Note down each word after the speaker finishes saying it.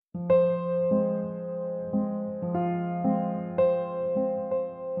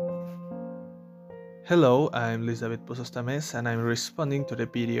Hello, I'm Elizabeth Pozostames and I'm responding to the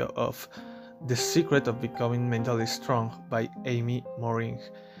video of The Secret of Becoming Mentally Strong by Amy Morin,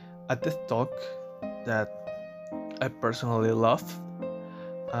 a TED Talk that I personally love.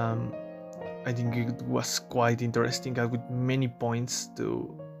 Um, I think it was quite interesting and with many points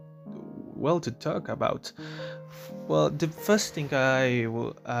to talk about. Well, the first thing I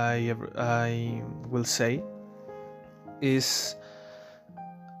will say is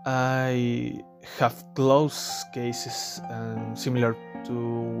I have close cases similar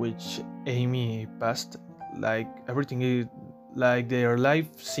to which Amy passed. Like everything, like their life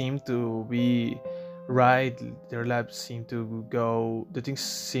seemed to be right. Their lives seemed to go. The things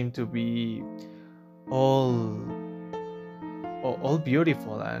seem to be all all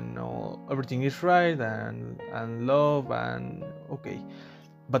beautiful and everything is right and love and okay.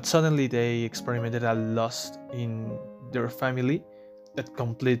 But suddenly they experimented a loss in their family that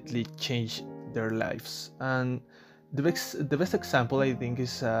completely changed their lives. And the best example I think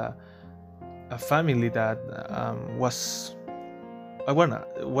is a family that was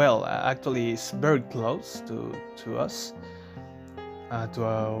actually is very close to us,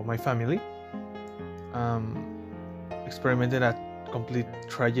 to my family. Um, Experimented a complete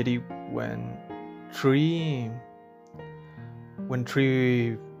tragedy when three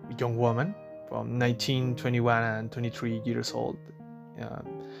three young women from 19, 21, and 23 years old uh,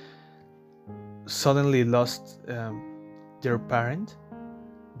 suddenly lost their parents,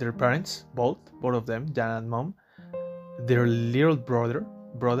 both of them, dad and mom, their little brother,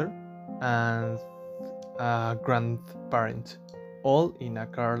 and a grandparent, all in a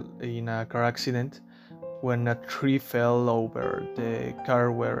car accident when a tree fell over the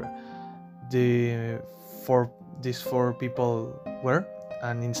car where the four these four people were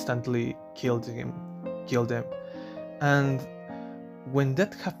and instantly killed them. And when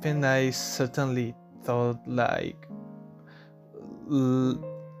that happened, I certainly thought like,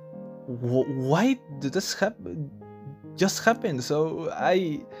 why did this happen? Just happen? So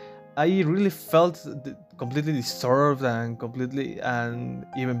I really felt completely disturbed and completely and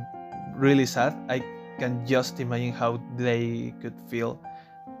even really sad. I can just imagine how they could feel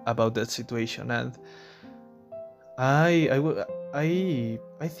about that situation. And I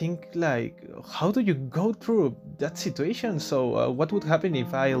think like, how do you go through that situation? So what would happen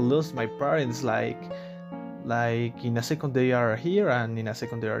if I lose my parents? Like in a second they are here and in a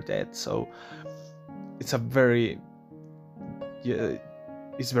second they are dead. So it's a very, yeah,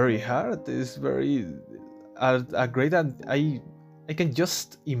 it's very hard. It's very a great, and I can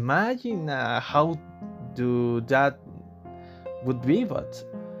just imagine how do that would be, but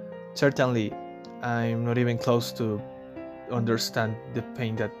certainly I'm not even close to understand the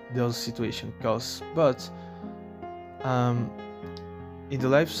pain that those situations cause. But um, in the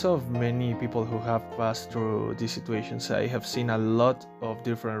lives of many people who have passed through these situations, I have seen a lot of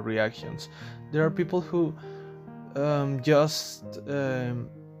different reactions. There are people who just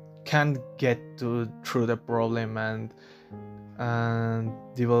can't get through the problem and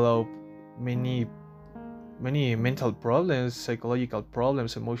develop many mental problems, psychological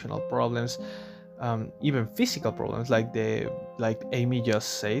problems, emotional problems, even physical problems, like Amy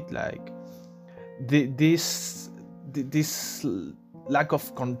just said, like this lack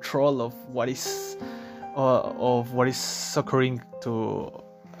of control of what is occurring to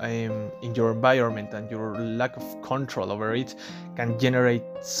in your environment, and your lack of control over it can generate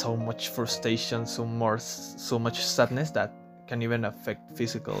so much frustration, so much sadness that can even affect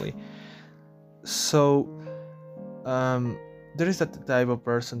physically. So um, there is that type of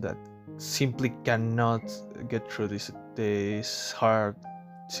person that simply cannot get through these hard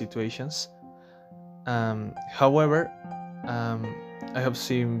situations. However, um, I have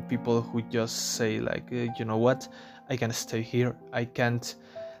seen people who just say like, you know what, I can stay here. I can't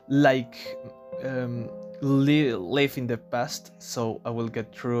like live in the past, so I will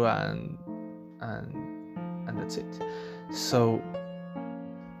get through and and that's it. So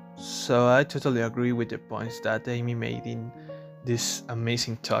I totally agree with the points that Amy made in this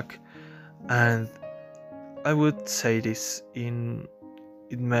amazing talk, and I would say this in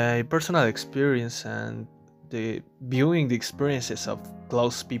my personal experience and the viewing the experiences of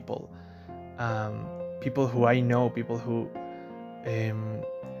close people, um, people who I know, people who um,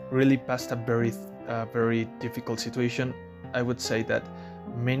 really passed a very difficult situation. I would say that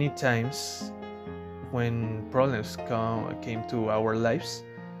many times when problems came to our lives,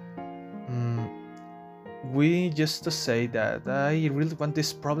 um, we just to say that I really want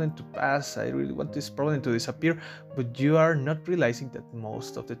this problem to pass, I really want this problem to disappear, but you are not realizing that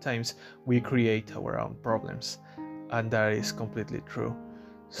most of the times we create our own problems, and that is completely true.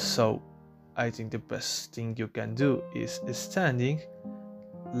 So I think the best thing you can do is standing,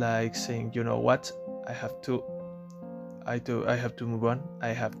 like saying, you know what, I have to, I have to move on. I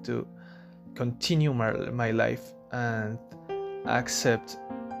have to continue my life and accept,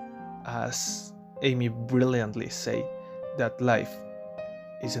 as Amy brilliantly say, that life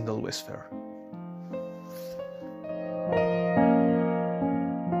isn't always fair.